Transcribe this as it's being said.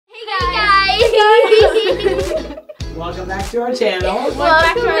Welcome back to our channel. Welcome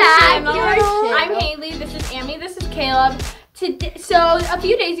back to our channel. I'm Haley. This is Amy. This is Caleb. So a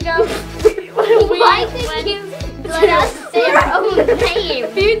few days ago, Why did you let us say our own name? A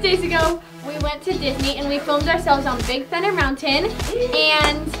few days ago, we went to Disney and we filmed ourselves on Big Thunder Mountain.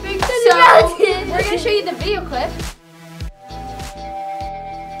 And we're gonna show you the video clip.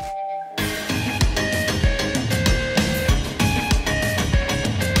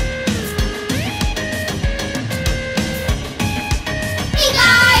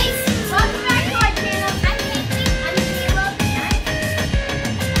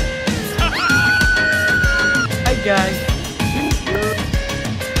 Guys.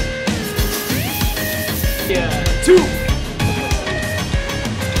 Yeah, 2.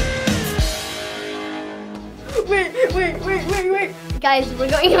 Wait. Guys, we're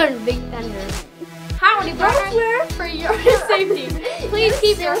going on Big Thunder. Howdy, partner. For your safety, please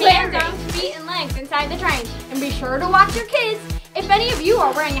keep your hands, arms, feet, and legs inside the train. And be sure to watch your kids. If any of you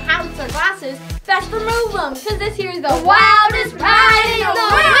are wearing hats or glasses, best remove them, because this here is the wildest ride in the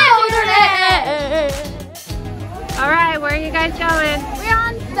wilderness. All right, where are you guys going? We're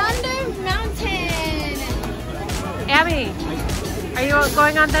on Thunder Mountain. Abby, are you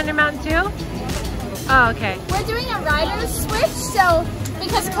going on Thunder Mountain too? Oh, okay. We're doing a rider's switch, so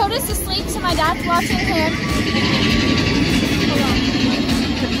because Coda's asleep, so my dad's watching him.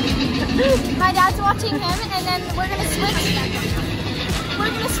 My dad's watching him, and then we're gonna switch.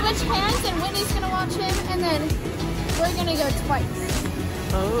 We're gonna switch hands, and Whitney's gonna watch him, and then we're gonna go twice.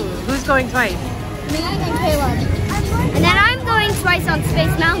 Oh, who's going twice? Me and Caleb. And then I'm going twice on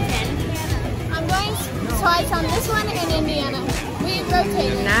Space Mountain. I'm going twice on this one in Indiana. We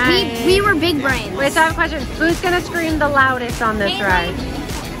rotated. Nice. We were big brains. Wait, so I have a question. Who's gonna scream the loudest on this ride?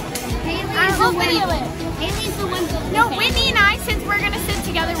 We'll video it. Haley's the one. No, Whitney and I, since we're gonna sit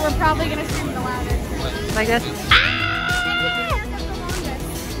together, we're probably gonna scream the loudest. Like this?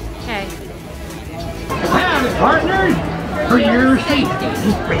 Okay. Partners, for your safety,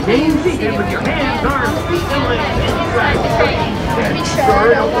 remain seated with your hands, arms, feet, and legs inside the train. Be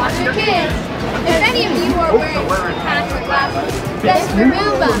sure to watch your kids. If any of you are wearing hats or glasses, best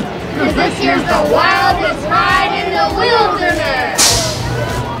remove them, because this here's the wildest ride in the wilderness.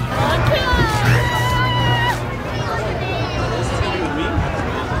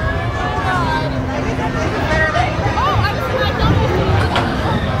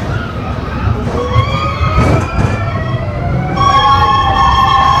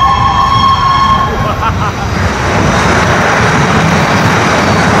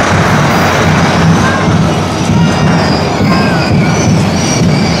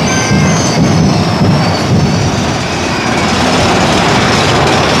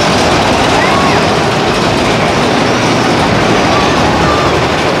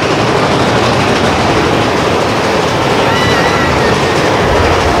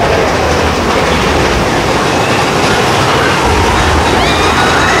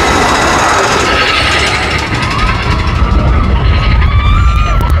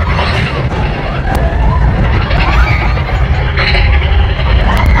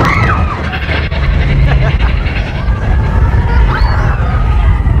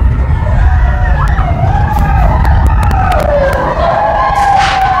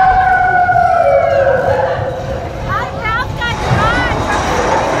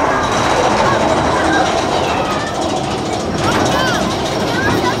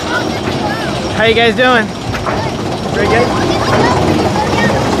 How you guys doing? Pretty good?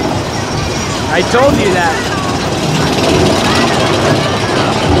 I told you that.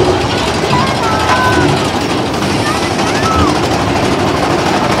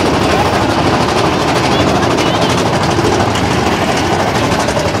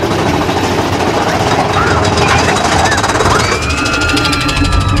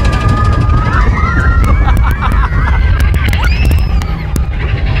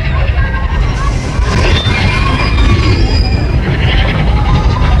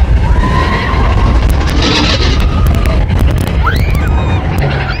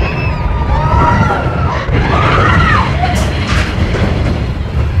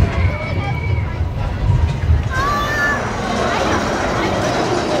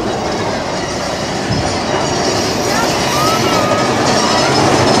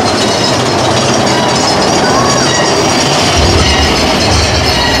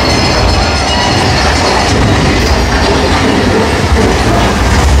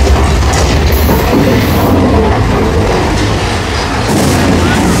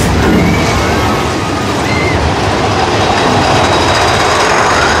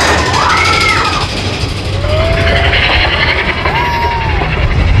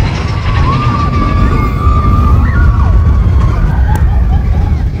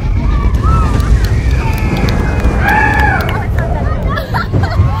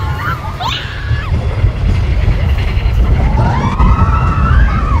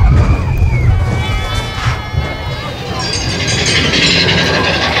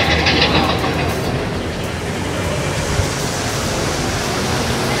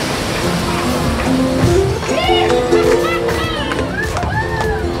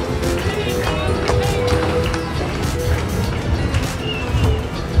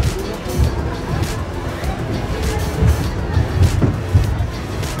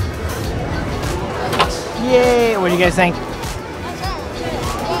 you guys think?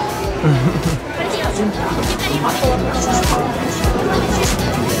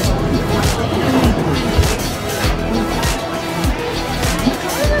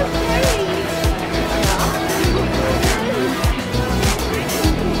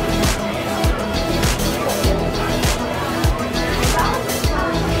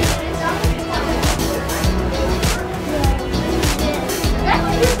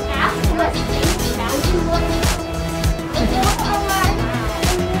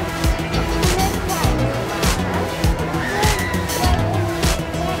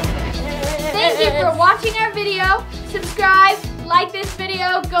 Thank you for watching our video. Subscribe, like this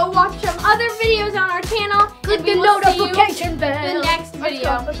video, go watch some other videos on our channel. Click and we the will see you notification bell. in the next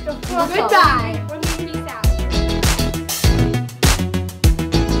video. Let's go. Goodbye.